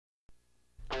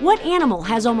What animal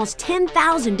has almost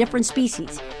 10,000 different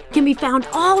species, can be found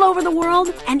all over the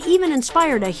world, and even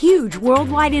inspired a huge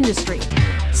worldwide industry?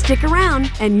 Stick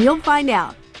around and you'll find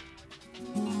out.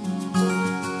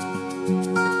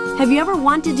 Have you ever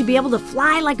wanted to be able to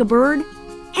fly like a bird?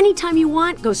 Anytime you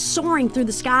want, go soaring through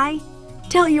the sky?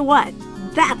 Tell you what,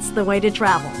 that's the way to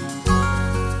travel.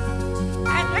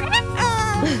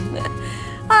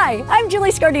 Hi, I'm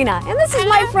Julie Scardina, and this is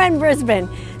my friend Brisbane.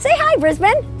 Say hi,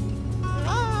 Brisbane.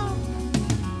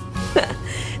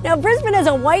 Now, Brisbane is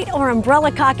a white or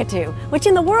umbrella cockatoo, which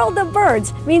in the world of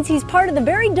birds means he's part of the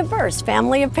very diverse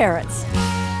family of parrots.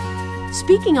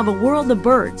 Speaking of a world of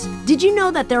birds, did you know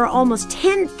that there are almost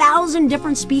 10,000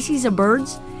 different species of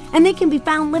birds? And they can be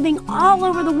found living all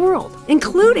over the world,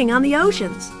 including on the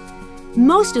oceans.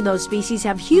 Most of those species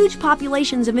have huge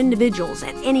populations of individuals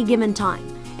at any given time,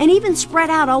 and even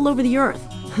spread out all over the earth.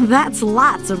 That's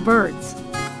lots of birds.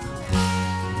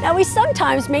 Now, we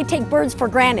sometimes may take birds for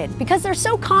granted because they're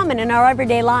so common in our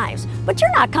everyday lives. But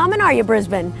you're not common, are you,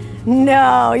 Brisbane?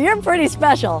 No, you're pretty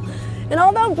special. And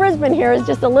although Brisbane here is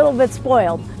just a little bit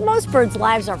spoiled, most birds'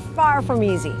 lives are far from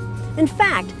easy. In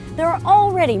fact, there are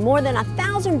already more than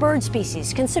 1,000 bird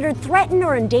species considered threatened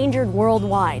or endangered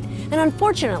worldwide, and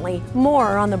unfortunately, more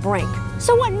are on the brink.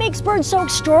 So what makes birds so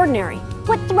extraordinary?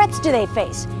 What threats do they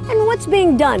face? And what's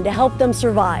being done to help them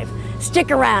survive? Stick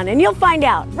around and you'll find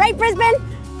out. Right, Brisbane?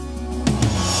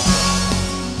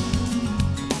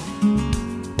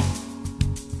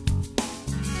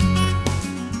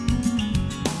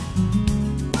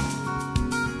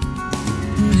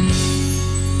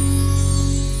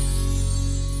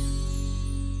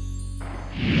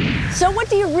 So what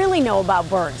do you really know about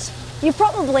birds? You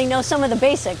probably know some of the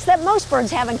basics that most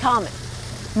birds have in common.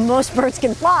 Most birds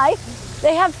can fly.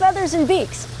 They have feathers and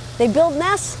beaks. They build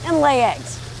nests and lay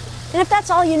eggs. And if that's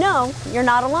all you know, you're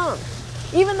not alone.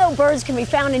 Even though birds can be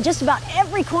found in just about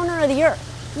every corner of the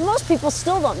earth, most people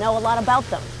still don't know a lot about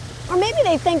them. Or maybe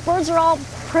they think birds are all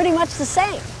pretty much the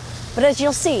same. But as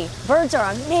you'll see, birds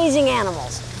are amazing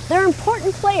animals. They're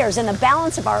important players in the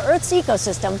balance of our Earth's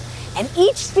ecosystem, and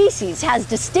each species has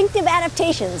distinctive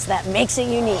adaptations that makes it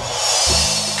unique.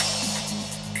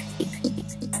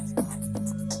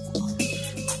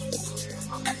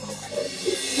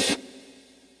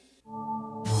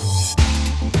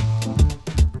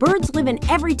 Birds live in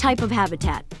every type of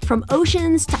habitat, from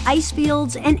oceans to ice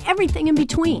fields and everything in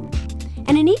between.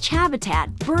 And in each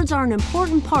habitat, birds are an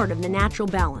important part of the natural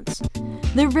balance.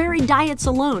 Their very diets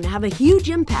alone have a huge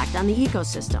impact on the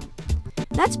ecosystem.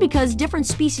 That's because different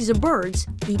species of birds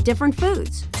eat different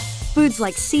foods. Foods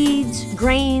like seeds,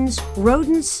 grains,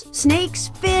 rodents, snakes,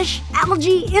 fish,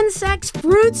 algae, insects,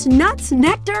 fruits, nuts,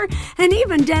 nectar, and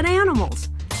even dead animals.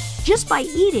 Just by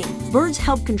eating, birds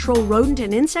help control rodent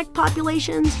and insect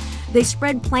populations. They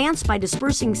spread plants by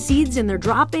dispersing seeds in their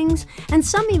droppings, and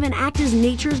some even act as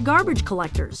nature's garbage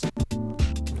collectors.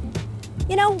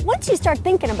 You know, once you start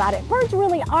thinking about it, birds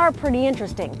really are pretty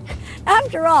interesting.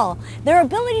 After all, their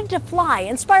ability to fly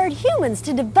inspired humans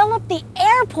to develop the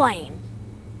airplane.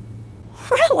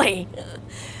 Really?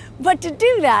 But to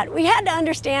do that, we had to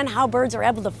understand how birds are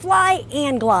able to fly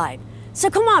and glide. So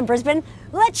come on, Brisbane,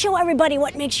 let's show everybody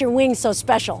what makes your wings so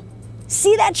special.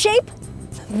 See that shape?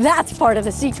 That's part of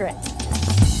the secret.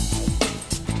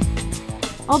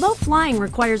 Although flying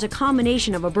requires a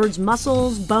combination of a bird's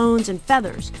muscles, bones, and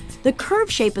feathers, the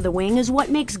curved shape of the wing is what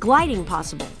makes gliding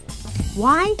possible.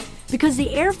 Why? Because the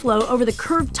airflow over the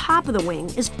curved top of the wing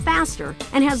is faster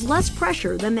and has less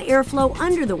pressure than the airflow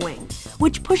under the wing,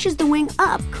 which pushes the wing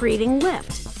up, creating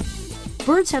lift.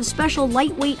 Birds have special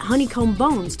lightweight honeycomb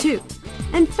bones too,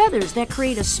 and feathers that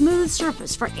create a smooth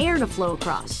surface for air to flow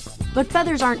across. But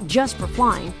feathers aren't just for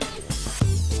flying.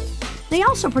 They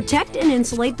also protect and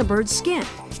insulate the bird's skin.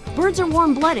 Birds are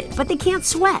warm-blooded, but they can't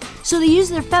sweat, so they use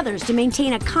their feathers to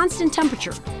maintain a constant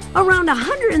temperature, around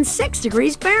 106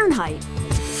 degrees Fahrenheit.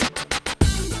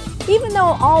 Even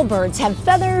though all birds have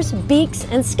feathers, beaks,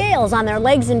 and scales on their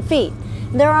legs and feet,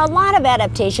 there are a lot of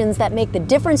adaptations that make the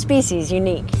different species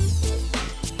unique.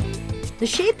 The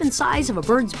shape and size of a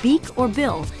bird's beak or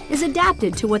bill is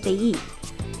adapted to what they eat.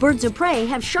 Birds of prey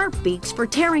have sharp beaks for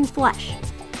tearing flesh.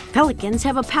 Pelicans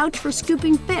have a pouch for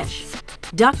scooping fish.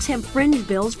 Ducks have fringed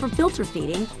bills for filter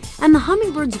feeding, and the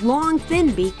hummingbird's long,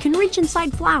 thin beak can reach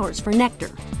inside flowers for nectar.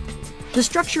 The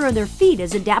structure of their feet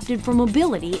is adapted for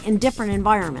mobility in different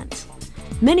environments.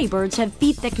 Many birds have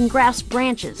feet that can grasp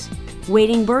branches.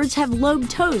 Wading birds have lobed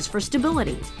toes for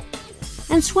stability.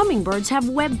 And swimming birds have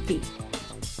webbed feet.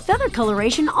 Feather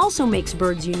coloration also makes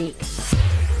birds unique.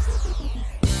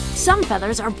 Some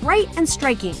feathers are bright and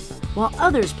striking, while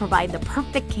others provide the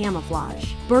perfect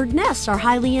camouflage. Bird nests are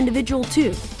highly individual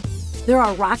too. There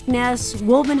are rock nests,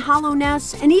 woven hollow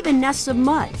nests, and even nests of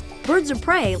mud. Birds of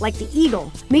prey, like the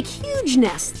eagle, make huge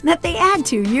nests that they add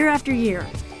to year after year.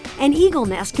 An eagle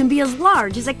nest can be as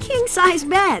large as a king-size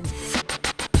bed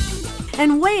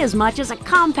and weigh as much as a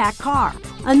compact car.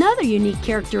 Another unique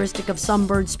characteristic of some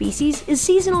bird species is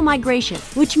seasonal migration,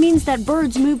 which means that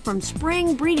birds move from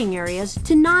spring breeding areas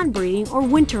to non-breeding or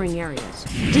wintering areas.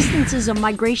 Distances of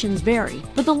migrations vary,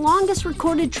 but the longest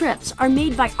recorded trips are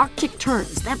made by Arctic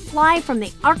terns that fly from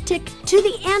the Arctic to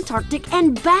the Antarctic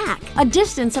and back, a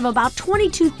distance of about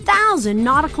 22,000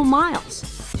 nautical miles.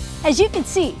 As you can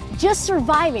see, just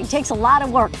surviving takes a lot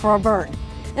of work for a bird.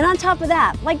 And on top of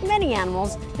that, like many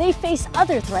animals, they face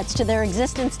other threats to their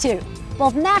existence too,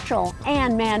 both natural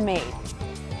and man-made.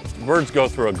 Birds go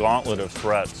through a gauntlet of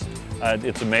threats.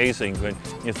 It's amazing when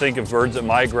you think of birds that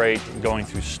migrate, going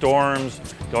through storms,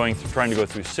 trying to go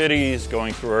through cities,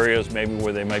 going through areas maybe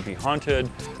where they might be hunted,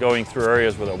 going through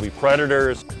areas where there'll be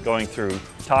predators, going through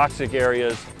toxic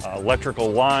areas,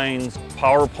 electrical lines,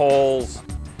 power poles.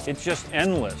 It's just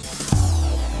endless.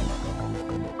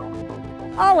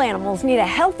 All animals need a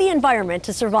healthy environment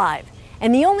to survive,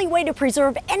 and the only way to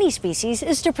preserve any species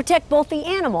is to protect both the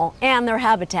animal and their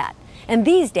habitat. And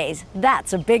these days,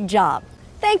 that's a big job.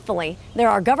 Thankfully, there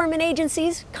are government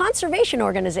agencies, conservation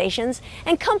organizations,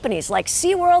 and companies like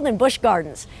SeaWorld and Busch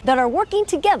Gardens that are working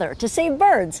together to save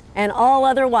birds and all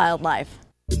other wildlife.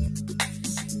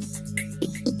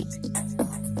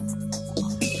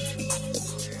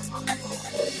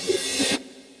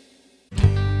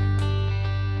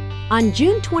 On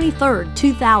June 23,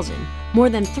 2000, more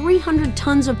than 300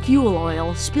 tons of fuel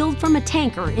oil spilled from a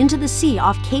tanker into the sea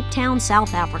off Cape Town,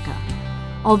 South Africa.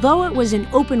 Although it was in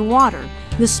open water,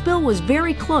 the spill was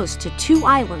very close to two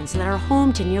islands that are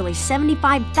home to nearly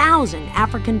 75,000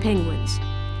 African penguins.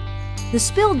 The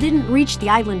spill didn't reach the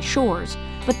island shores,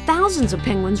 but thousands of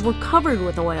penguins were covered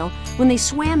with oil when they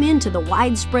swam into the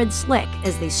widespread slick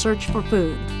as they searched for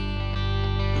food.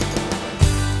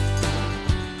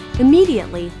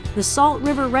 Immediately, the Salt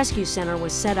River Rescue Center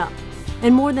was set up,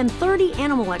 and more than 30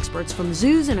 animal experts from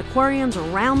zoos and aquariums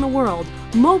around the world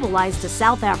mobilized to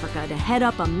South Africa to head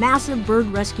up a massive bird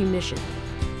rescue mission.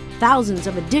 Thousands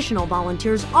of additional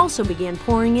volunteers also began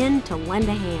pouring in to lend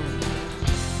a hand.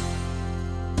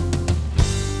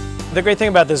 The great thing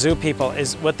about the zoo people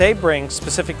is what they bring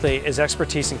specifically is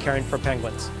expertise in caring for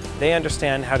penguins. They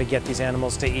understand how to get these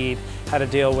animals to eat, how to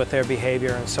deal with their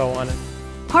behavior, and so on.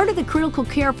 Part of the critical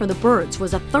care for the birds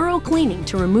was a thorough cleaning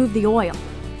to remove the oil.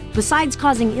 Besides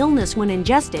causing illness when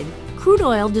ingested, crude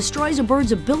oil destroys a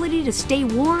bird's ability to stay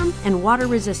warm and water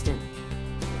resistant.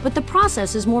 But the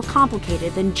process is more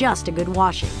complicated than just a good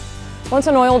washing. Once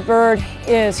an oiled bird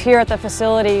is here at the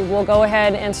facility, we'll go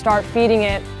ahead and start feeding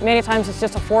it. Many times it's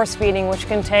just a force feeding, which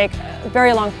can take a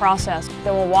very long process.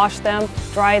 Then we'll wash them,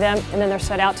 dry them, and then they're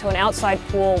set out to an outside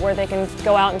pool where they can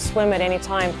go out and swim at any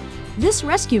time. This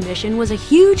rescue mission was a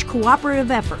huge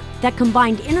cooperative effort that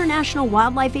combined international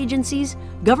wildlife agencies,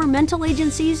 governmental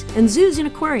agencies, and zoos and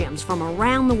aquariums from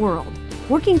around the world.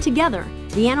 Working together,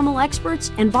 the animal experts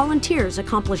and volunteers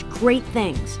accomplished great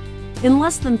things. In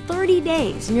less than 30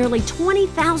 days, nearly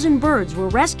 20,000 birds were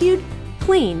rescued,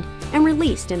 cleaned, and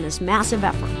released in this massive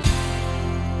effort.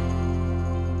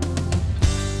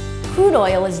 Crude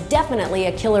oil is definitely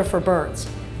a killer for birds.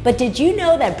 But did you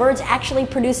know that birds actually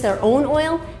produce their own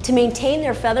oil to maintain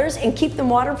their feathers and keep them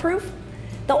waterproof?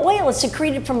 The oil is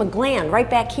secreted from a gland right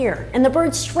back here, and the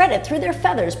birds shred it through their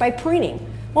feathers by preening,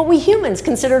 what we humans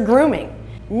consider grooming.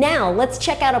 Now let's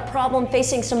check out a problem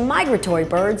facing some migratory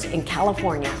birds in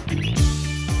California.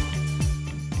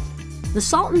 The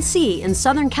Salton Sea in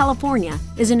Southern California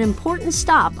is an important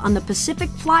stop on the Pacific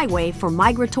Flyway for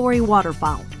migratory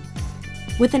waterfowl.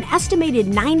 With an estimated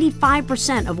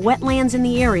 95% of wetlands in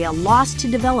the area lost to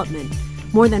development,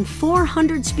 more than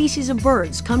 400 species of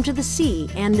birds come to the sea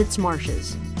and its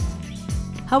marshes.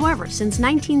 However, since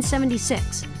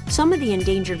 1976, some of the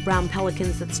endangered brown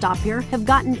pelicans that stop here have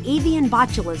gotten avian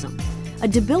botulism, a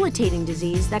debilitating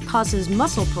disease that causes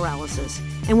muscle paralysis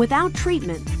and, without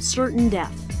treatment, certain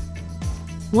death.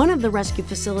 One of the rescue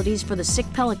facilities for the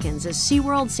sick pelicans is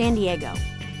SeaWorld San Diego.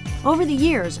 Over the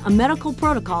years, a medical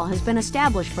protocol has been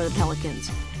established for the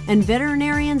pelicans, and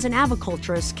veterinarians and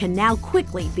aviculturists can now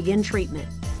quickly begin treatment.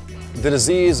 The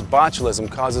disease botulism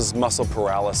causes muscle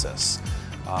paralysis.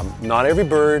 Not every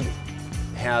bird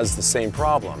has the same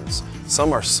problems.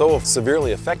 Some are so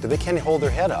severely affected they can't hold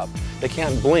their head up, they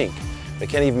can't blink, they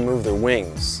can't even move their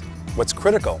wings. What's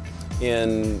critical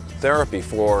in therapy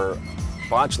for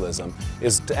botulism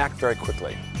is to act very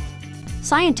quickly.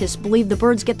 Scientists believe the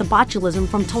birds get the botulism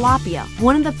from tilapia,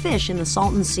 one of the fish in the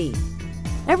Salton Sea.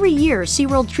 Every year,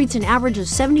 SeaWorld treats an average of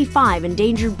 75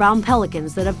 endangered brown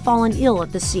pelicans that have fallen ill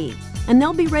at the sea, and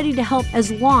they'll be ready to help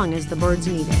as long as the birds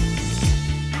need it.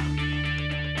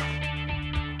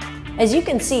 As you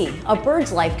can see, a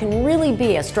bird's life can really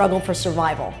be a struggle for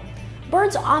survival.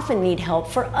 Birds often need help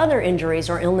for other injuries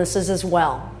or illnesses as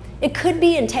well. It could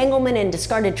be entanglement in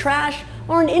discarded trash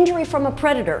or an injury from a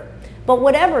predator. But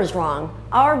whatever is wrong,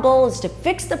 our goal is to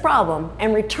fix the problem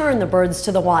and return the birds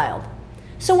to the wild.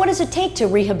 So what does it take to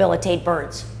rehabilitate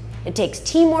birds? It takes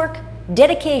teamwork,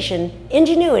 dedication,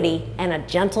 ingenuity, and a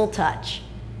gentle touch.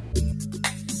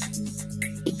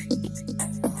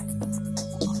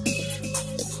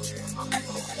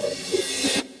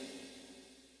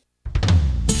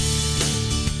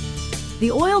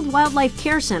 The Oiled Wildlife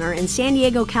Care Center in San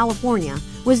Diego, California,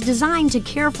 was designed to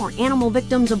care for animal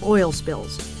victims of oil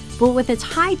spills. But with its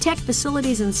high-tech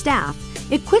facilities and staff,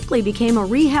 it quickly became a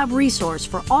rehab resource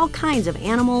for all kinds of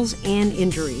animals and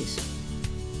injuries.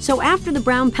 So after the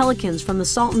brown pelicans from the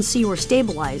Salton Sea were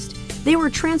stabilized, they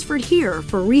were transferred here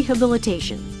for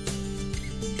rehabilitation.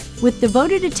 With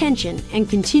devoted attention and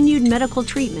continued medical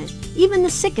treatment, even the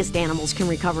sickest animals can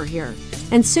recover here.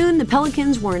 And soon the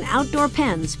pelicans were in outdoor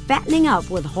pens, fattening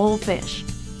up with whole fish.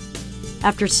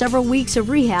 After several weeks of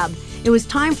rehab, it was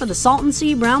time for the Salton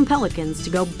Sea brown pelicans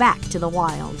to go back to the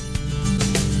wild.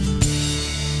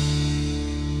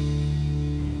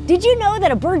 Did you know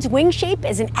that a bird's wing shape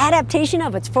is an adaptation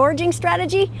of its foraging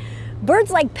strategy?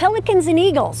 Birds like pelicans and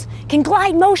eagles can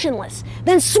glide motionless,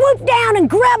 then swoop down and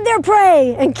grab their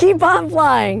prey and keep on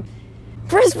flying.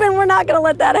 Brisbane, we're not going to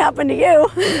let that happen to you.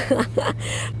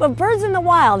 But birds in the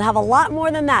wild have a lot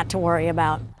more than that to worry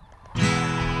about.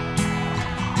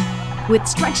 With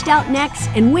stretched out necks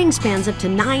and wingspans up to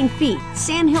 9 feet,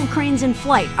 sandhill cranes in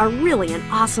flight are really an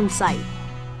awesome sight.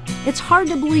 It's hard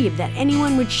to believe that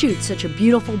anyone would shoot such a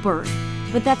beautiful bird,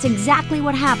 but that's exactly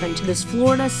what happened to this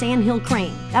Florida sandhill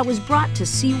crane that was brought to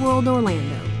SeaWorld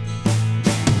Orlando.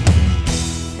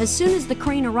 As soon as the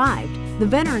crane arrived, the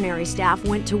veterinary staff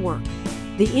went to work.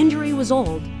 The injury was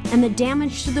old, and the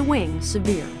damage to the wing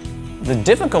severe. The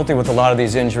difficulty with a lot of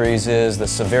these injuries is the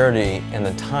severity and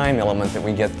the time element that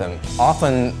we get them.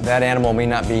 Often that animal may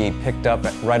not be picked up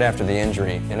right after the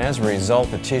injury, and as a result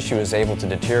the tissue is able to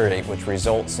deteriorate, which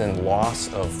results in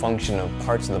loss of function of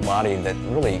parts of the body that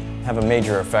really have a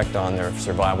major effect on their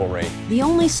survival rate. The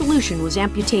only solution was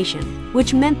amputation,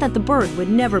 which meant that the bird would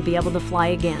never be able to fly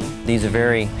again. These are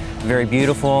very, very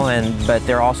beautiful, but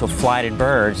they're also flighted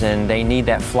birds, and they need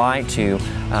that flight to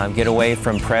get away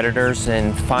from predators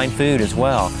and find food as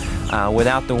well.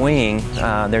 Without the wing,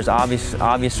 there's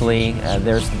obviously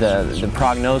the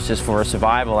prognosis for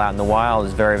survival out in the wild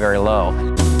is very, very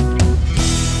low.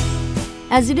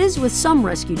 As it is with some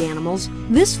rescued animals,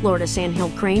 this Florida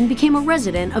sandhill crane became a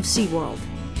resident of SeaWorld.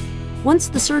 Once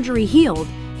the surgery healed,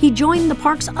 he joined the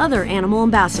park's other animal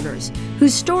ambassadors,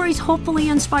 whose stories hopefully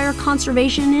inspire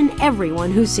conservation in everyone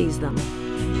who sees them.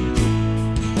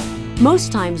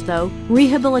 Most times, though,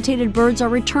 rehabilitated birds are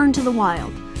returned to the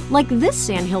wild, like this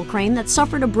sandhill crane that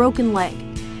suffered a broken leg.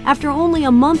 After only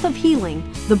a month of healing,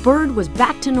 the bird was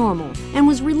back to normal and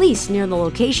was released near the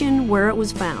location where it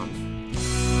was found.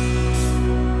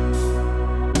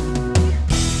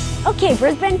 Okay,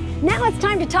 Brisbane, now it's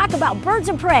time to talk about birds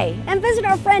of prey and visit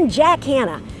our friend Jack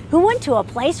Hanna, who went to a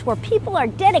place where people are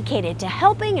dedicated to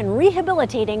helping and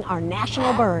rehabilitating our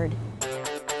national bird.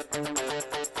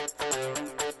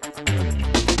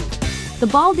 The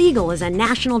bald eagle is a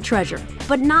national treasure,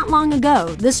 but not long ago,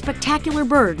 this spectacular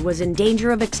bird was in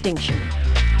danger of extinction.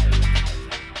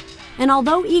 And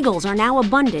although eagles are now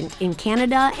abundant in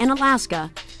Canada and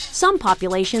Alaska, some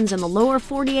populations in the lower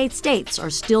 48 states are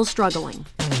still struggling.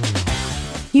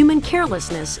 Human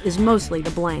carelessness is mostly to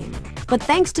blame. But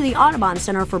thanks to the Audubon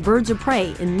Center for Birds of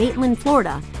Prey in Maitland,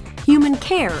 Florida, human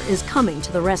care is coming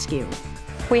to the rescue.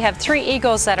 We have 3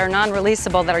 eagles that are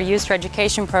non-releasable that are used for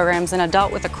education programs, an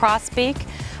adult with a crossbeak,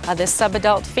 this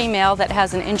subadult female that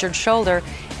has an injured shoulder,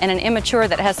 and an immature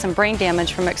that has some brain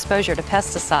damage from exposure to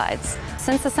pesticides.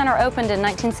 Since the center opened in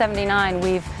 1979,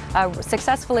 we've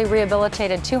successfully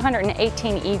rehabilitated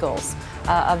 218 eagles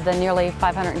of the nearly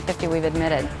 550 we've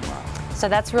admitted. So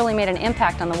that's really made an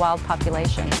impact on the wild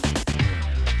population.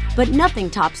 But nothing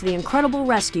tops the incredible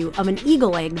rescue of an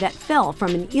eagle egg that fell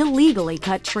from an illegally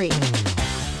cut tree.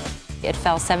 It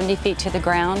fell 70 feet to the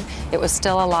ground. It was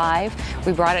still alive.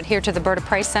 We brought it here to the Bird of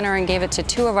Prey Center and gave it to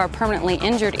 2 of our permanently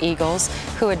injured eagles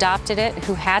who adopted it,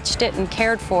 who hatched it and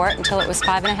cared for it until it was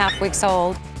 5.5 weeks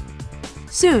old.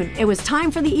 Soon, it was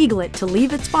time for the eaglet to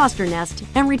leave its foster nest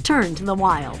and return to the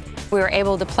wild. We were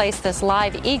able to place this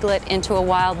live eaglet into a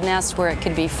wild nest where it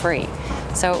could be free.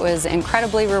 So it was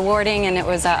incredibly rewarding, and it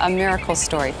was a miracle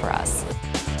story for us.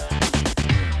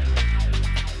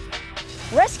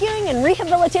 Rescuing and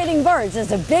rehabilitating birds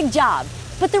is a big job,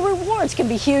 but the rewards can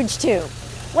be huge too.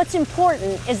 What's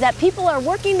important is that people are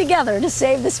working together to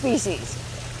save the species.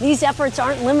 These efforts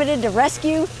aren't limited to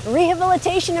rescue,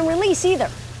 rehabilitation, and release either.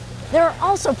 There are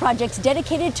also projects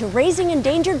dedicated to raising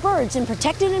endangered birds in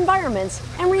protected environments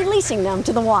and releasing them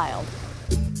to the wild.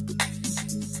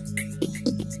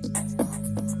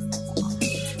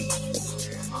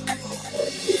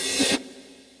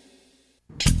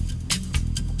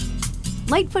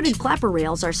 Light-footed clapper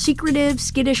rails are secretive,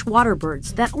 skittish water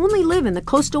birds that only live in the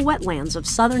coastal wetlands of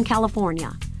Southern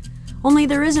California. Only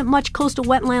there isn't much coastal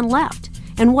wetland left,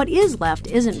 and what is left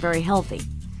isn't very healthy.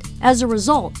 As a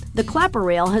result, the clapper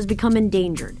rail has become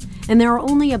endangered, and there are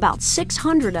only about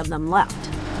 600 of them left.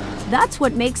 That's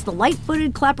what makes the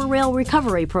light-footed clapper rail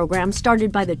recovery program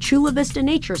started by the Chula Vista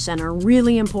Nature Center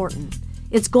really important.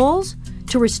 Its goals?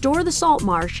 To restore the salt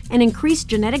marsh and increase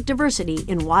genetic diversity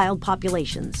in wild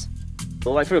populations. The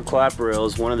light-footed clapper rail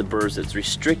is one of the birds that's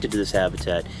restricted to this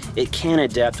habitat. It can't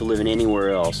adapt to living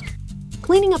anywhere else.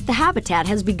 Cleaning up the habitat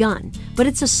has begun, but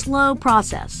it's a slow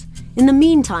process. In the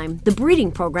meantime, the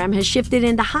breeding program has shifted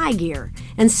into high gear,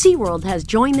 and SeaWorld has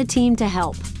joined the team to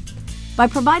help. By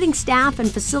providing staff and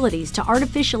facilities to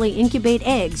artificially incubate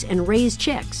eggs and raise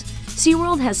chicks,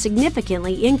 SeaWorld has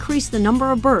significantly increased the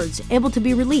number of birds able to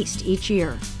be released each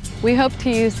year. We hope to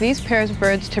use these pairs of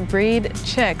birds to breed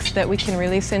chicks that we can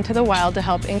release into the wild to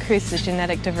help increase the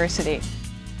genetic diversity.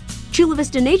 Chula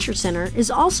Vista Nature Center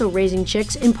is also raising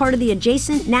chicks in part of the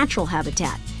adjacent natural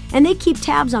habitat, and they keep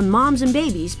tabs on moms and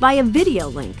babies by a video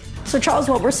link. So Charles,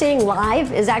 what we're seeing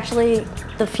live is actually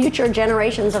the future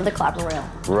generations of the clapper rail.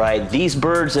 Right. These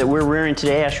birds that we're rearing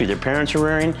today, actually their parents are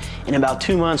rearing, in about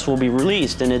 2 months will be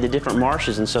released into the different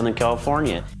marshes in Southern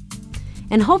California.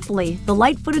 And hopefully, the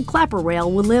light-footed clapper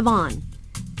rail will live on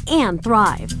and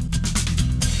thrive.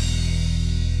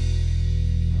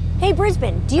 Hey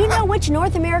Brisbane, do you know which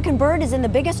North American bird is in the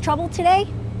biggest trouble today?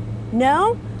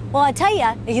 No? Well, I tell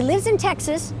ya, he lives in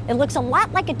Texas, it looks a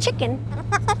lot like a chicken,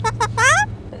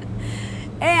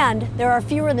 and there are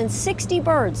fewer than 60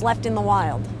 birds left in the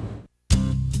wild.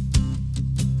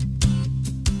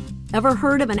 Ever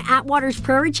heard of an Atwater's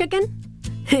prairie chicken?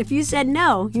 If you said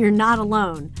no, you're not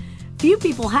alone. Few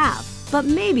people have, but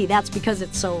maybe that's because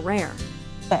it's so rare.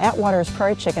 The Atwater's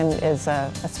prairie chicken is a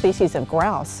species of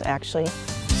grouse, actually.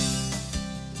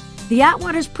 The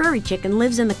Atwater's prairie chicken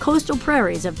lives in the coastal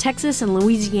prairies of Texas and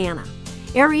Louisiana,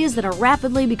 areas that are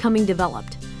rapidly becoming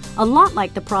developed, a lot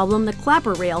like the problem the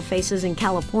clapper rail faces in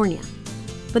California.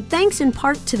 But thanks in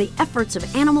part to the efforts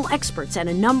of animal experts at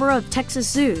a number of Texas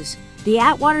zoos, the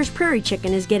Atwater's prairie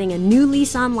chicken is getting a new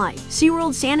lease on life.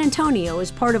 SeaWorld San Antonio is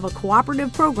part of a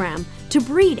cooperative program to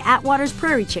breed Atwater's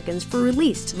prairie chickens for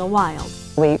release to the wild.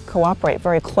 We cooperate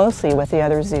very closely with the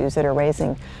other zoos that are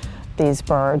raising these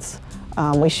birds.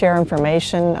 We share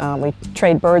information, we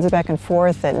trade birds back and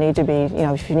forth that need to be,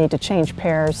 if you need to change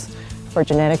pairs for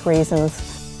genetic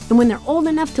reasons. And when they're old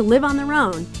enough to live on their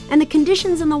own, and the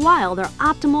conditions in the wild are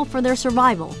optimal for their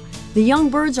survival, the young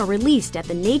birds are released at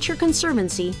the Nature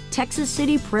Conservancy Texas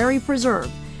City Prairie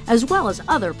Preserve, as well as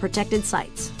other protected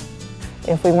sites.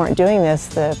 If we weren't doing this,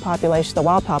 the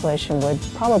wild population would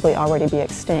probably already be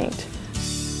extinct.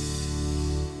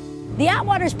 The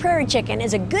Atwater's prairie chicken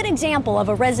is a good example of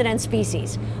a resident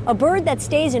species, a bird that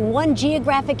stays in one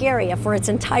geographic area for its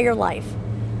entire life.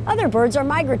 Other birds are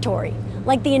migratory,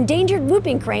 like the endangered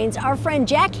whooping cranes our friend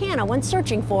Jack Hanna went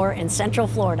searching for in Central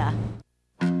Florida.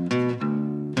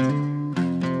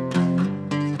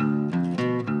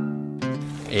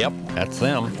 Yep, that's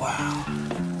them. Wow.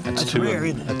 That's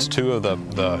two of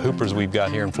the hoopers we've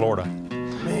got here in Florida.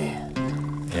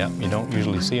 Man. Yep, you don't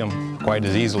usually see them quite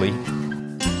as easily.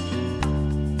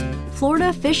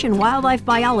 Florida fish and wildlife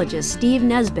biologist Steve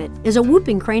Nesbitt is a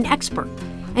whooping crane expert,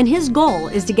 and his goal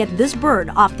is to get this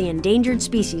bird off the endangered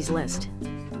species list.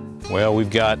 Well, we've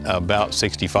got about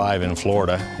 65 in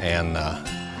Florida, and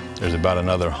there's about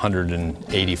another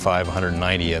 185,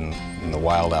 190 in the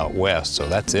wild out west, so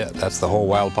that's it. That's the whole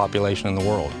wild population in the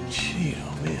world. Gee,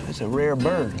 oh man, it's a rare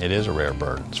bird. It is a rare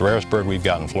bird. It's the rarest bird we've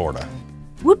got in Florida.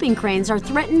 Whooping cranes are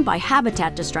threatened by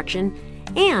habitat destruction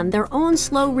and their own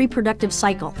slow reproductive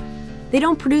cycle. They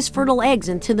don't produce fertile eggs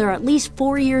until they're at least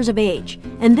 4 years of age,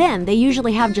 and then they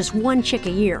usually have just one chick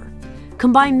a year.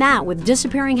 Combine that with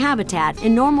disappearing habitat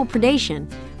and normal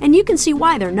predation, and you can see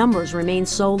why their numbers remain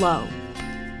so low.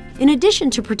 In addition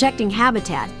to protecting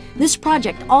habitat, This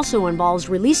project also involves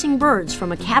releasing birds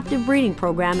from a captive breeding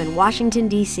program in Washington,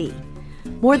 D.C.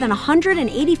 More than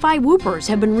 185 whoopers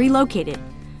have been relocated,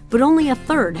 but only a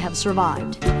third have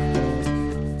survived.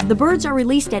 The birds are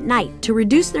released at night to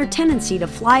reduce their tendency to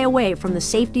fly away from the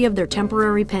safety of their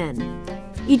temporary pen.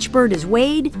 Each bird is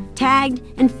weighed, tagged,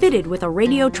 and fitted with a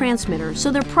radio transmitter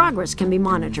so their progress can be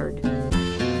monitored.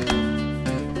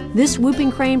 This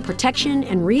whooping crane protection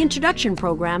and reintroduction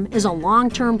program is a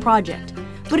long-term project,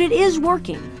 but it is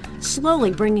working,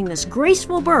 slowly bringing this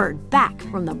graceful bird back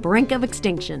from the brink of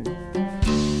extinction.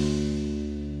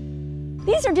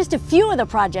 These are just a few of the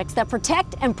projects that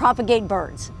protect and propagate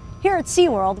birds. Here at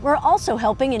SeaWorld, we're also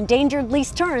helping endangered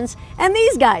least terns and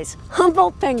these guys,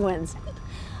 Humboldt penguins.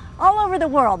 All over the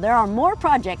world, there are more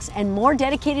projects and more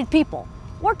dedicated people,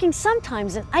 working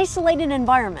sometimes in isolated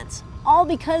environments, all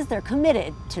because they're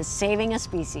committed to saving a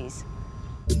species.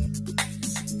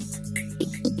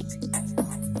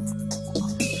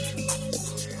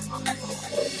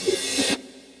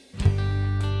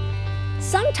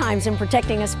 Sometimes in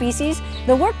protecting a species,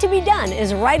 the work to be done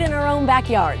is right in our own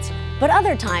backyards. But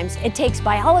other times, it takes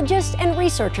biologists and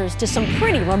researchers to some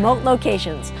pretty remote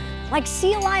locations, like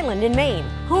Seal Island in Maine,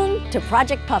 home to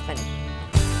Project Puffin.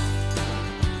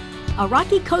 A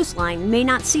rocky coastline may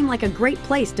not seem like a great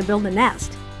place to build a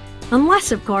nest,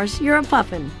 unless, of course, you're a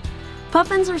puffin.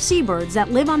 Puffins are seabirds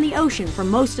that live on the ocean for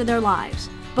most of their lives,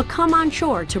 but come on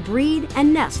shore to breed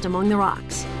and nest among the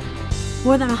rocks.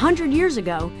 More than 100 years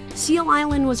ago, Seal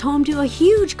Island was home to a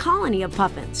huge colony of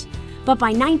puffins, but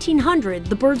by 1900,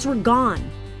 the birds were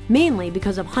gone, mainly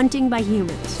because of hunting by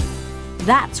humans.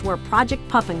 That's where Project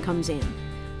Puffin comes in.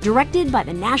 Directed by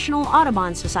the National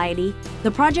Audubon Society,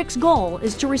 the project's goal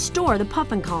is to restore the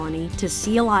puffin colony to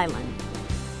Seal Island.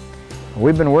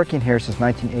 We've been working here since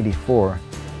 1984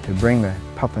 to bring the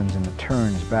puffins and the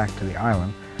terns back to the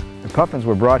island. The puffins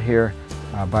were brought here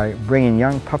by bringing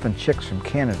young puffin chicks from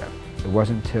Canada. It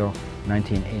wasn't until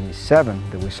 1987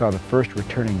 that we saw the first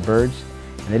returning birds,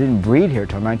 and they didn't breed here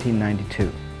until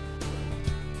 1992.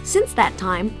 Since that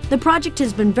time, the project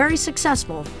has been very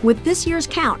successful, with this year's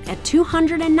count at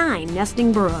 209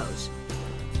 nesting burrows.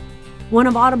 One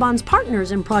of Audubon's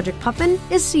partners in Project Puffin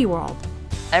is SeaWorld.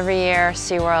 Every year,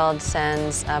 SeaWorld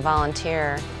sends a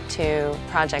volunteer to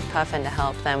Project Puffin to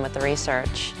help them with the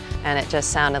research, and it just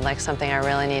sounded like something I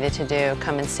really needed to do,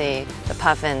 come and see the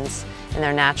puffins in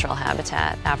their natural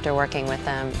habitat after working with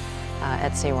them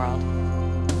at SeaWorld.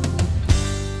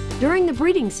 During the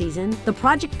breeding season, the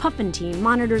Project Puffin team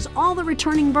monitors all the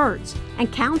returning birds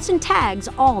and counts and tags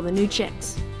all the new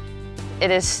chicks.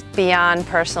 It is beyond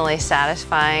personally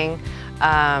satisfying.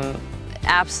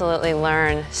 Absolutely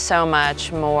learn so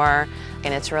much more,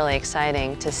 and it's really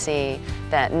exciting to see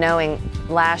that, knowing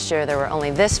last year there were only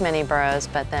this many burrows,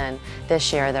 but then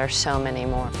this year there's so many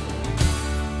more.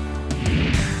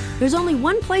 There's only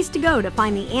one place to go to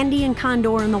find the Andean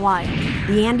condor in the wild,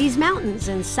 the Andes Mountains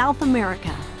in South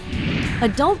America.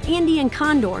 Adult Andean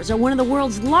condors are one of the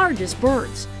world's largest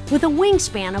birds, with a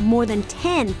wingspan of more than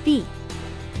 10 feet.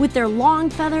 With their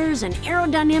long feathers and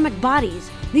aerodynamic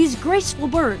bodies, these graceful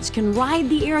birds can ride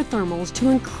the air thermals to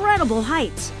incredible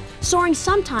heights, soaring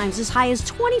sometimes as high as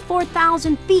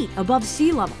 24,000 feet above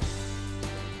sea level.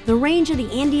 The range of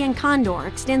the Andean condor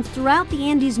extends throughout the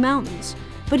Andes Mountains,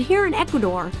 but here in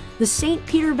Ecuador, the St.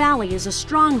 Peter Valley is a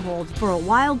stronghold for a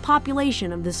wild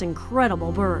population of this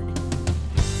incredible bird.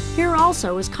 Here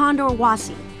also is Condor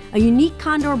Wasi, a unique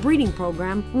condor breeding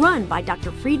program run by Dr.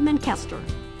 Friedman Kester.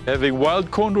 Having wild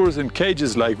condors in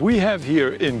cages like we have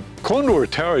here in condor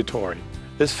territory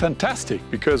is fantastic,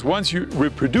 because once you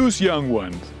reproduce young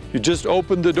ones, you just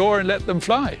open the door and let them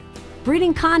fly.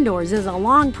 Breeding condors is a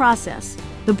long process.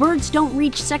 The birds don't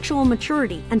reach sexual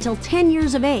maturity until 10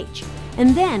 years of age,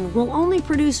 and then will only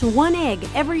produce one egg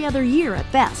every other year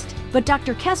at best. But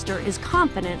Dr. Kester is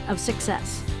confident of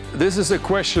success. This is a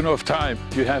question of time.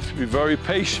 You have to be very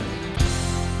patient.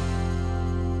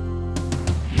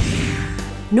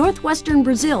 Northwestern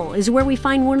Brazil is where we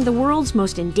find one of the world's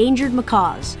most endangered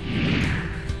macaws.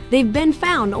 They've been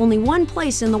found only one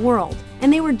place in the world,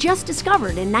 and they were just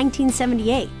discovered in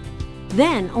 1978.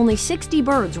 Then only 60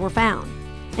 birds were found.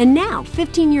 And now,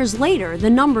 15 years later, the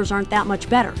numbers aren't that much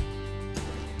better.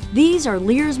 These are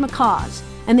Lear's macaws,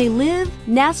 and they live,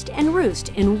 nest, and roost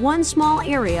in one small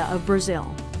area of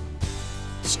Brazil.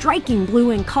 Striking blue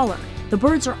in color, the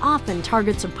birds are often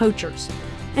targets of poachers.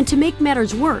 And to make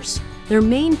matters worse, their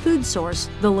main food source,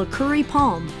 the lacuri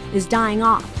palm, is dying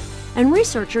off, and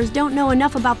researchers don't know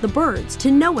enough about the birds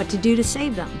to know what to do to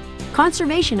save them.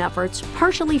 Conservation efforts,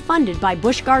 partially funded by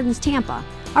Busch Gardens Tampa,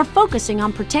 are focusing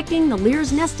on protecting the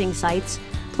Lear's nesting sites,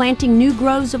 planting new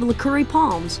groves of Liqueur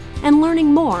palms, and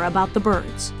learning more about the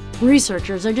birds.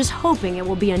 Researchers are just hoping it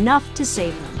will be enough to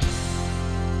save them.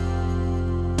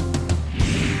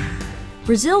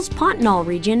 Brazil's Pantanal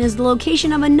region is the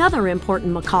location of another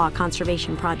important macaw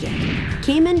conservation project.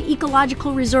 Cayman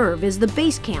Ecological Reserve is the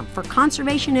base camp for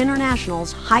Conservation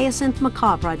International's Hyacinth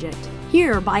Macaw Project.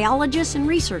 Here, biologists and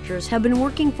researchers have been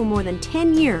working for more than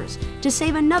 10 years to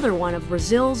save another one of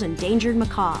Brazil's endangered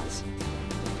macaws.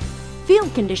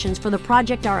 Field conditions for the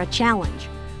project are a challenge,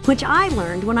 which I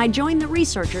learned when I joined the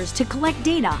researchers to collect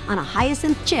data on a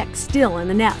hyacinth chick still in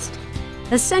the nest.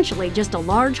 Essentially just a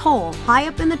large hole high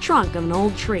up in the trunk of an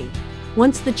old tree.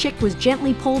 Once the chick was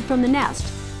gently pulled from the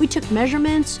nest, we took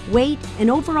measurements, weight, and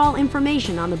overall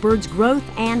information on the bird's growth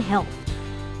and health.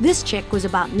 This chick was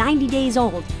about 90 days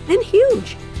old and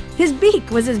huge. His beak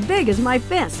was as big as my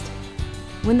fist.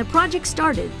 When the project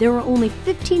started, there were only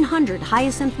 1,500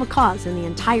 hyacinth macaws in the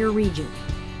entire region.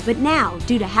 But now,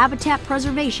 due to habitat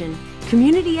preservation,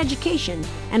 community education,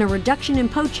 and a reduction in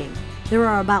poaching, there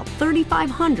are about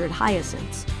 3,500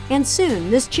 hyacinths. And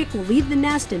soon, this chick will leave the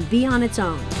nest and be on its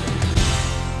own.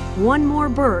 One more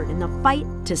bird in the fight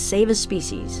to save a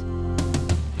species.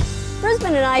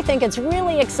 Brisbane and I think it's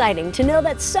really exciting to know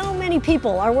that so many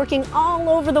people are working all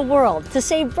over the world to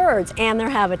save birds and their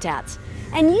habitats.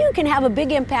 And you can have a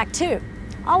big impact too.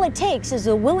 All it takes is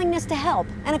a willingness to help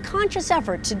and a conscious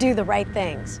effort to do the right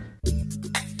things.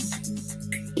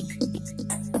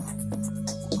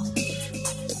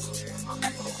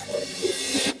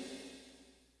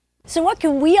 So what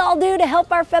can we all do to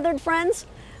help our feathered friends?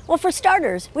 Well, for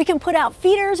starters, we can put out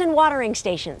feeders and watering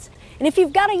stations. And if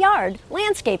you've got a yard,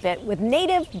 landscape it with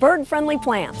native, bird-friendly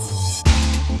plants.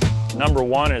 Number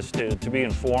one is to be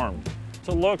informed,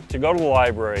 to look, to go to the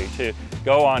library, to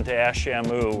go on to Ask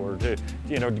Shamu, or to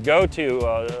go to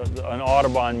an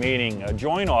Audubon meeting,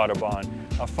 join Audubon,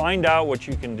 find out what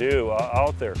you can do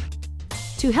out there.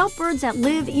 To help birds that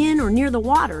live in or near the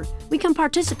water, we can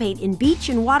participate in beach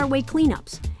and waterway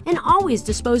cleanups and always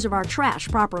dispose of our trash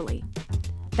properly.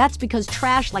 That's because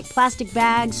trash like plastic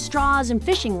bags, straws, and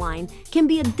fishing line can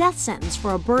be a death sentence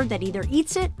for a bird that either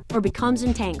eats it or becomes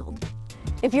entangled.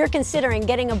 If you're considering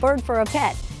getting a bird for a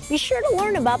pet, be sure to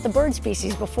learn about the bird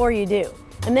species before you do,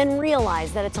 and then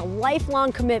realize that it's a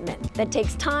lifelong commitment that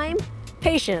takes time,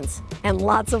 patience, and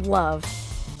lots of love.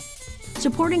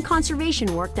 Supporting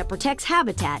conservation work that protects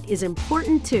habitat is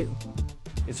important too.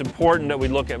 It's important that we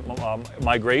look at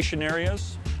migration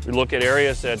areas. We look at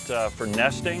areas that for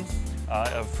nesting,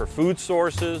 for food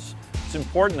sources. It's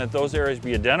important that those areas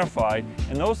be identified,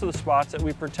 and those are the spots that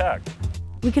we protect.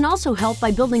 We can also help by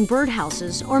building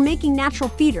birdhouses or making natural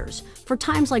feeders for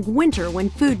times like winter when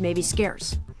food may be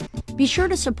scarce. Be sure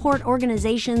to support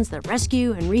organizations that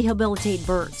rescue and rehabilitate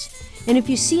birds. And if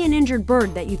you see an injured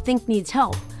bird that you think needs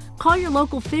help, call your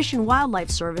local Fish and Wildlife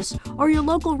Service or your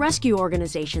local rescue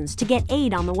organizations to get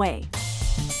aid on the way.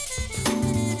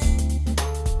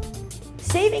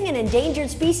 Saving an endangered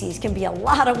species can be a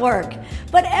lot of work,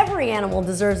 but every animal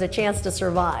deserves a chance to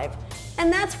survive.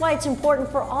 And that's why it's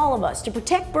important for all of us to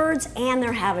protect birds and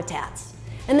their habitats.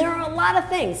 And there are a lot of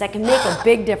things that can make a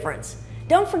big difference.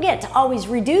 Don't forget to always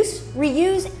reduce,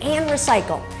 reuse, and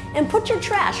recycle. And put your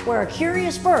trash where a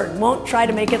curious bird won't try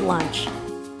to make it lunch.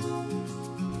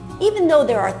 Even though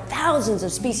there are thousands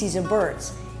of species of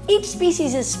birds, each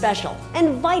species is special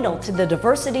and vital to the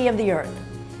diversity of the earth.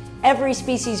 Every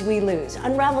species we lose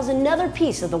unravels another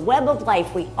piece of the web of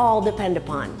life we all depend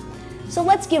upon. So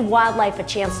let's give wildlife a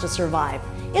chance to survive.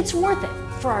 It's worth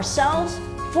it for ourselves,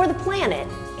 for the planet,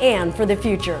 and for the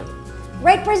future.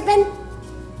 Right, Brisbane?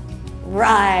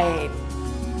 Right.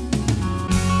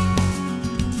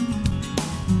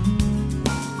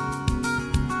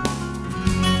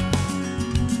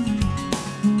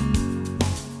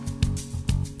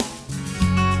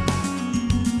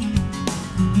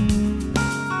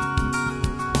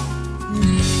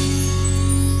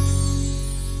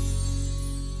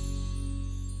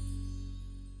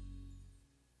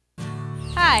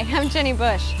 Hi, I'm Jenny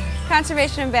Bush,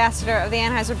 Conservation Ambassador of the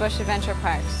Anheuser-Busch Adventure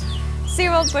Parks.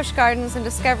 SeaWorld, Busch Gardens, and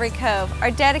Discovery Cove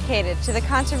are dedicated to the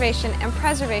conservation and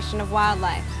preservation of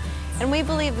wildlife, and we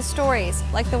believe the stories,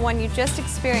 like the one you just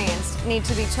experienced, need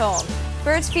to be told.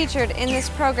 Birds featured in this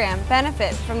program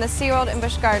benefit from the SeaWorld and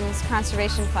Busch Gardens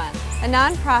Conservation Fund, a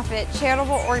non-profit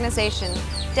charitable organization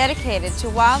dedicated to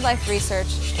wildlife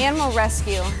research, animal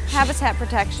rescue, habitat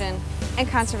protection, and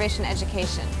conservation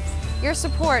education. Your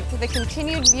support through the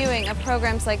continued viewing of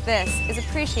programs like this is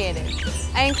appreciated.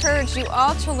 I encourage you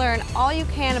all to learn all you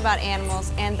can about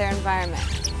animals and their environment.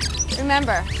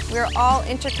 Remember, we are all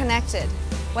interconnected.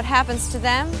 What happens to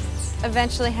them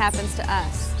eventually happens to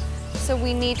us. so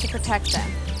we need to protect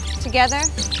them. Together,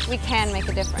 we can make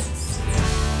a difference.